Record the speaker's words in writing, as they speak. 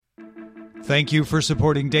Thank you for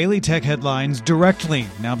supporting Daily Tech Headlines directly.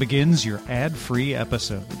 Now begins your ad-free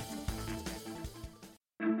episode.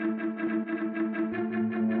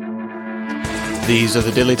 These are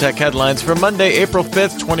the Daily Tech Headlines for Monday, April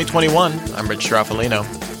 5th, 2021. I'm Rich Straffolino.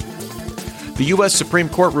 The U.S. Supreme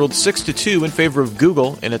Court ruled 6-2 in favor of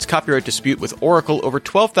Google in its copyright dispute with Oracle over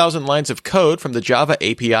 12,000 lines of code from the Java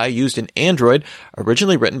API used in Android,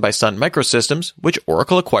 originally written by Sun Microsystems, which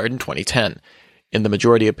Oracle acquired in 2010. In the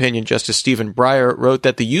majority opinion, Justice Stephen Breyer wrote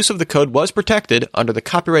that the use of the code was protected under the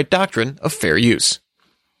copyright doctrine of fair use.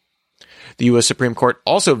 The U.S. Supreme Court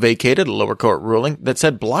also vacated a lower court ruling that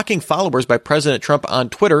said blocking followers by President Trump on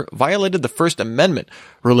Twitter violated the First Amendment,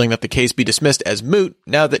 ruling that the case be dismissed as moot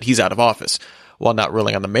now that he's out of office. While not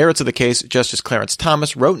ruling on the merits of the case, Justice Clarence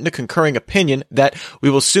Thomas wrote in a concurring opinion that we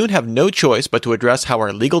will soon have no choice but to address how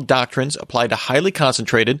our legal doctrines apply to highly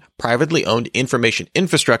concentrated, privately owned information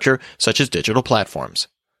infrastructure such as digital platforms.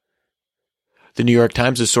 The New York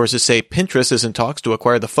Times' sources say Pinterest is in talks to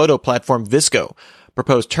acquire the photo platform VSCO.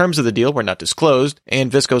 Proposed terms of the deal were not disclosed,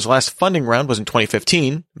 and VSCO's last funding round was in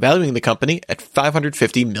 2015, valuing the company at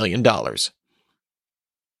 $550 million.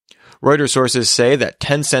 Reuters sources say that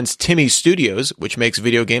Tencent's Timmy Studios, which makes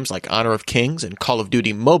video games like Honor of Kings and Call of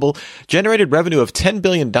Duty Mobile, generated revenue of $10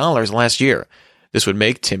 billion last year. This would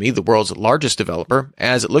make Timmy the world's largest developer,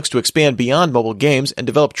 as it looks to expand beyond mobile games and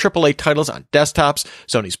develop AAA titles on desktops,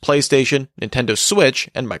 Sony's PlayStation, Nintendo Switch,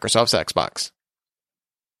 and Microsoft's Xbox.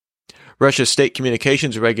 Russia's state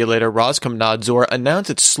communications regulator Roskomnadzor announced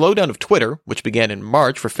its slowdown of Twitter, which began in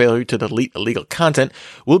March for failure to delete illegal content,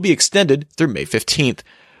 will be extended through May 15th.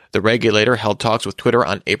 The regulator held talks with Twitter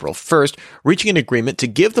on April 1st, reaching an agreement to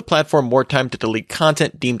give the platform more time to delete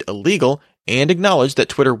content deemed illegal and acknowledged that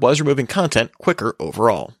Twitter was removing content quicker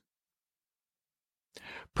overall.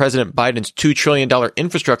 President Biden's $2 trillion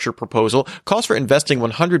infrastructure proposal calls for investing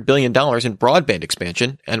 $100 billion in broadband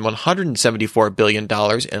expansion and $174 billion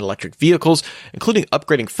in electric vehicles, including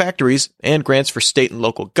upgrading factories and grants for state and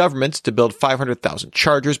local governments to build 500,000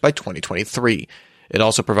 chargers by 2023. It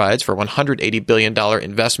also provides for $180 billion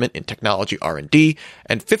investment in technology R&D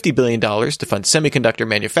and $50 billion to fund semiconductor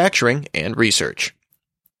manufacturing and research.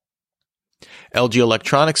 LG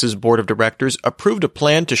Electronics' board of directors approved a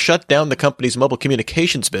plan to shut down the company's mobile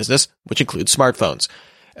communications business, which includes smartphones.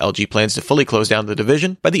 LG plans to fully close down the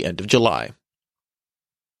division by the end of July.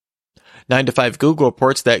 9to5 Google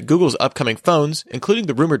reports that Google's upcoming phones, including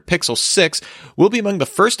the rumored Pixel 6, will be among the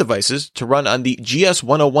first devices to run on the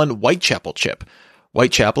GS101 Whitechapel chip.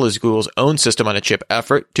 Whitechapel is Google's own system-on-a-chip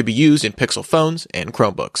effort to be used in Pixel phones and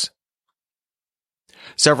Chromebooks.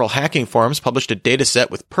 Several hacking forums published a dataset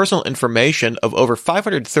with personal information of over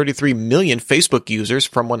 533 million Facebook users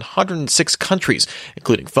from 106 countries,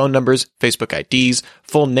 including phone numbers, Facebook IDs,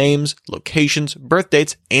 full names, locations, birth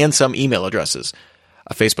dates, and some email addresses.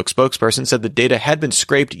 A Facebook spokesperson said the data had been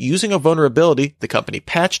scraped using a vulnerability the company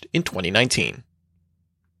patched in 2019.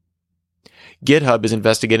 GitHub is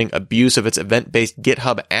investigating abuse of its event-based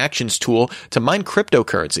GitHub Actions tool to mine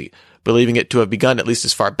cryptocurrency, believing it to have begun at least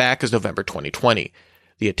as far back as November 2020.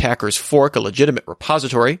 The attackers fork a legitimate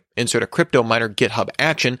repository, insert a crypto miner GitHub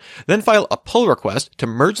action, then file a pull request to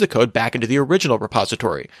merge the code back into the original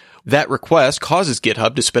repository. That request causes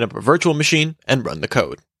GitHub to spin up a virtual machine and run the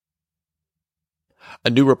code. A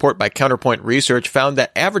new report by Counterpoint Research found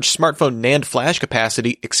that average smartphone NAND flash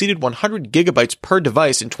capacity exceeded 100 gigabytes per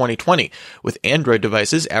device in 2020, with Android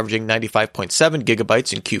devices averaging 95.7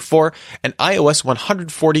 gigabytes in Q4 and iOS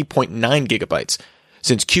 140.9 gigabytes.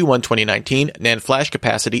 Since Q1 2019, NAND flash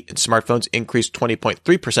capacity in smartphones increased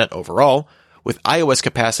 20.3% overall, with iOS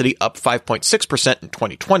capacity up 5.6% in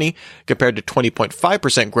 2020 compared to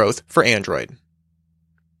 20.5% growth for Android.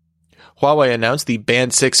 Huawei announced the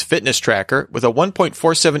Band 6 fitness tracker with a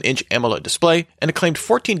 1.47-inch AMOLED display and a claimed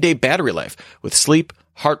 14-day battery life with sleep,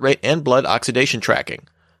 heart rate, and blood oxidation tracking.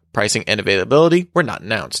 Pricing and availability were not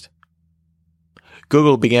announced.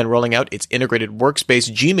 Google began rolling out its integrated workspace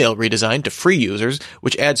Gmail redesign to free users,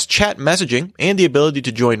 which adds chat messaging and the ability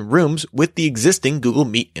to join rooms with the existing Google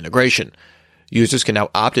Meet integration. Users can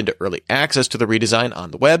now opt into early access to the redesign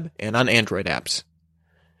on the web and on Android apps.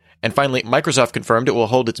 And finally, Microsoft confirmed it will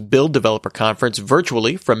hold its Build Developer Conference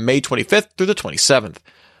virtually from May 25th through the 27th.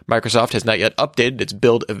 Microsoft has not yet updated its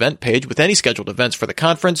Build event page with any scheduled events for the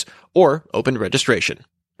conference or opened registration.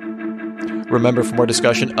 Remember, for more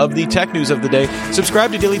discussion of the tech news of the day,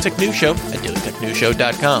 subscribe to Daily Tech News Show at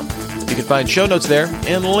dailytechnewsshow.com. You can find show notes there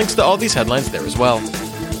and links to all these headlines there as well.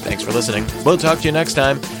 Thanks for listening. We'll talk to you next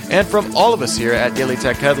time. And from all of us here at Daily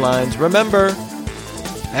Tech Headlines, remember,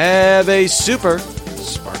 have a super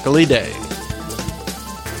sparkly day.